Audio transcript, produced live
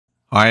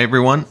Hi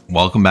everyone,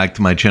 welcome back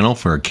to my channel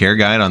for a care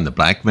guide on the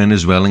black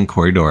Venezuelan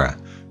Corydora,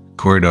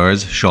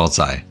 Corydoras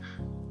schultzei,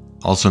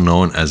 also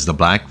known as the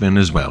black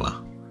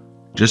Venezuela.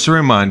 Just a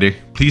reminder,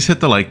 please hit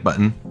the like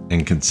button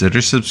and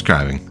consider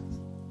subscribing.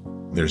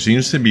 There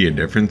seems to be a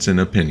difference in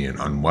opinion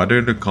on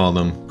whether to call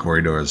them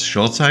Corydoras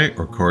schultzei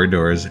or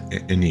Corydoras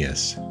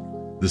Aenus.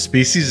 The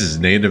species is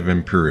native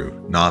in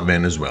Peru, not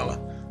Venezuela,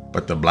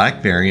 but the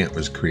black variant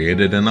was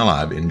created in a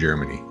lab in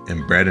Germany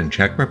and bred in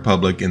Czech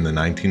Republic in the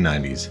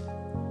 1990s.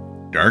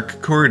 Dark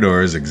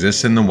Corydoras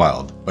exist in the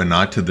wild, but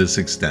not to this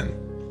extent.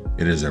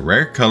 It is a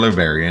rare color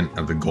variant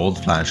of the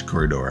Gold Flash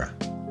Corydora.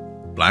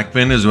 Black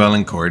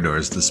Venezuelan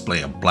Corydoras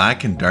display a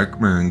black and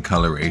dark maroon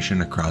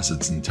coloration across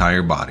its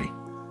entire body.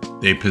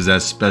 They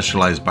possess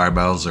specialized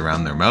barbels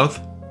around their mouth,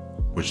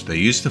 which they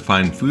use to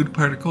find food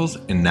particles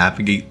and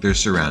navigate their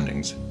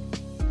surroundings.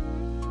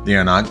 They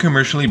are not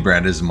commercially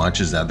bred as much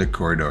as other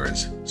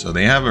Corydoras, so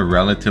they have a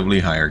relatively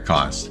higher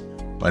cost,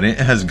 but it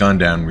has gone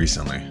down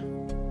recently.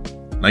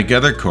 Like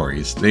other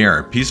cories, they are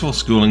a peaceful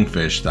schooling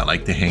fish that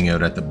like to hang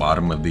out at the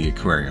bottom of the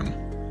aquarium.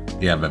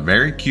 They have a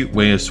very cute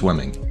way of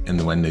swimming,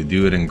 and when they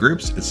do it in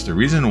groups, it's the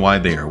reason why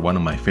they are one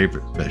of my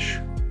favorite fish.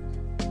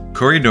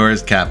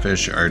 Corydoras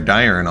catfish are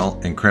diurnal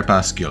and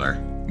crepuscular,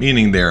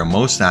 meaning they are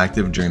most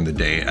active during the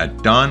day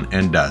at dawn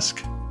and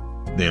dusk.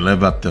 They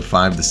live up to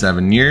 5 to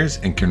 7 years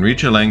and can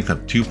reach a length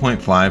of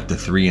 2.5 to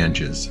 3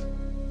 inches.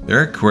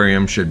 Their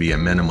aquarium should be a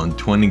minimum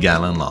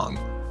 20-gallon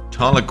long.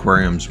 Tall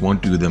aquariums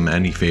won't do them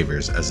any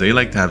favors as they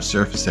like to have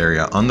surface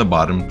area on the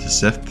bottom to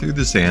sift through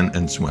the sand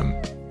and swim.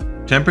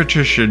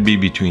 Temperature should be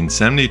between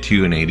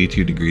 72 and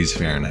 82 degrees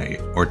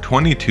Fahrenheit or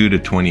 22 to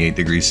 28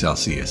 degrees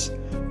Celsius,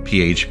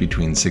 pH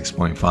between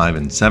 6.5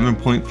 and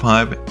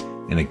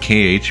 7.5, and a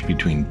KH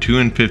between 2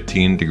 and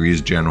 15 degrees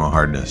general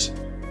hardness.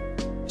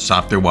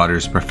 Softer water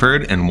is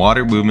preferred and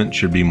water movement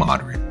should be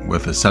moderate,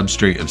 with a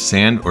substrate of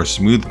sand or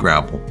smooth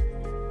gravel.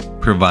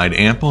 Provide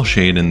ample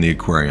shade in the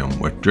aquarium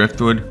with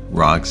driftwood,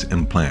 rocks,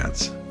 and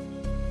plants.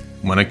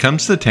 When it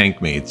comes to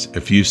tank mates,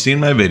 if you've seen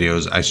my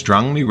videos, I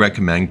strongly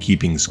recommend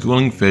keeping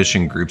schooling fish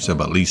in groups of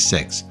at least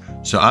 6,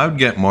 so I would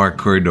get more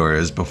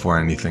Corydoras before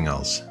anything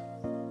else.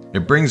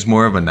 It brings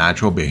more of a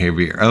natural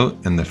behavior out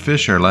and the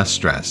fish are less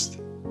stressed,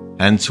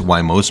 hence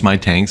why most of my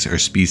tanks are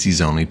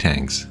species-only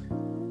tanks.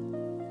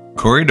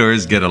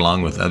 Corydoras get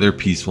along with other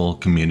peaceful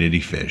community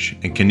fish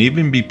and can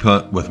even be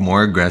put with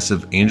more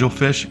aggressive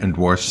angelfish and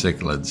dwarf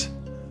cichlids.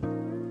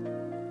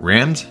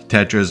 Rams,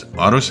 tetras,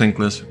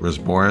 autocinclus,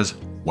 rasboras,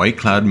 white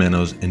cloud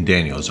minnows, and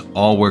danios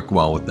all work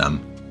well with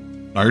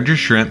them. Larger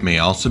shrimp may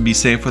also be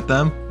safe with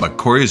them, but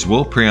cories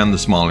will prey on the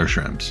smaller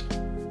shrimps.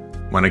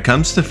 When it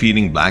comes to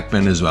feeding black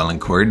Venezuelan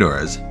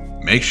Corydoras,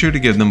 make sure to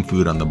give them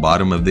food on the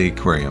bottom of the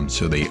aquarium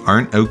so they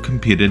aren't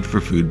outcompeted for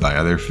food by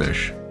other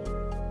fish.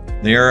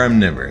 They are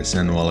omnivorous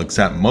and will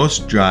accept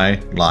most dry,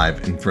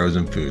 live, and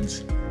frozen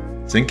foods.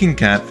 Sinking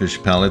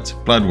catfish pellets,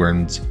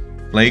 bloodworms,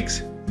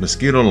 flakes,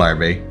 mosquito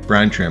larvae,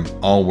 brine shrimp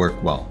all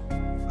work well.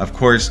 Of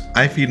course,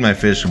 I feed my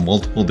fish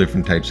multiple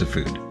different types of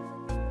food.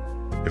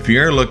 If you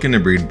are looking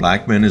to breed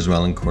black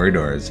Venezuelan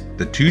Corydoras,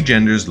 the two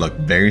genders look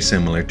very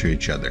similar to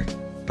each other,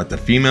 but the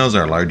females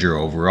are larger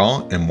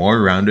overall and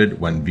more rounded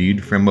when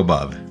viewed from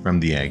above, from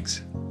the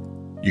eggs.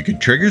 You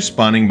could trigger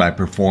spawning by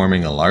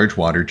performing a large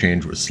water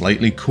change with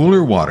slightly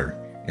cooler water,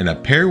 and a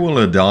pair will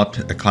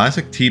adopt a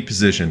classic T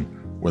position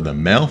where the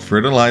male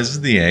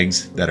fertilizes the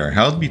eggs that are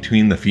held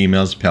between the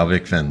female's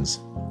pelvic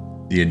fins.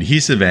 The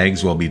adhesive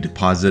eggs will be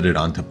deposited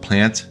onto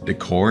plants,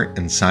 decor,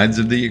 and sides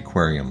of the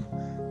aquarium.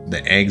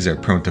 The eggs are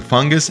prone to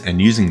fungus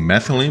and using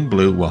methylene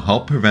blue will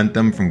help prevent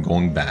them from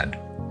going bad.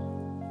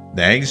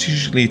 The eggs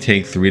usually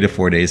take 3 to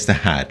 4 days to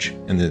hatch,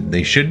 and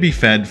they should be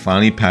fed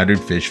finely powdered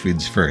fish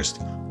foods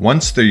first,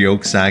 once their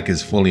yolk sac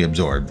is fully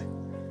absorbed.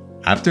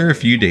 After a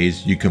few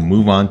days, you can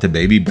move on to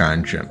baby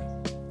brine shrimp.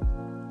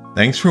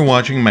 Thanks for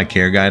watching my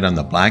care guide on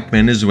the black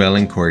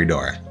Venezuelan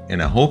Corydora, and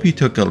I hope you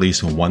took at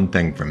least one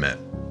thing from it.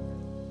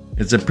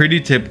 It's a pretty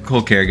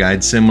typical care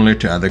guide similar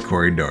to other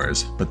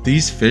Corydoras, but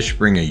these fish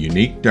bring a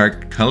unique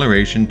dark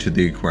coloration to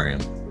the aquarium.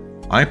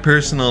 I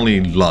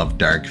personally love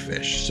dark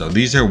fish, so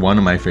these are one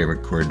of my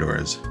favorite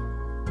Corydoras.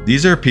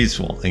 These are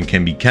peaceful and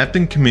can be kept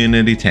in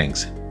community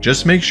tanks.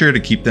 Just make sure to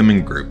keep them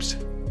in groups.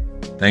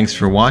 Thanks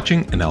for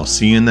watching, and I'll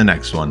see you in the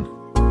next one.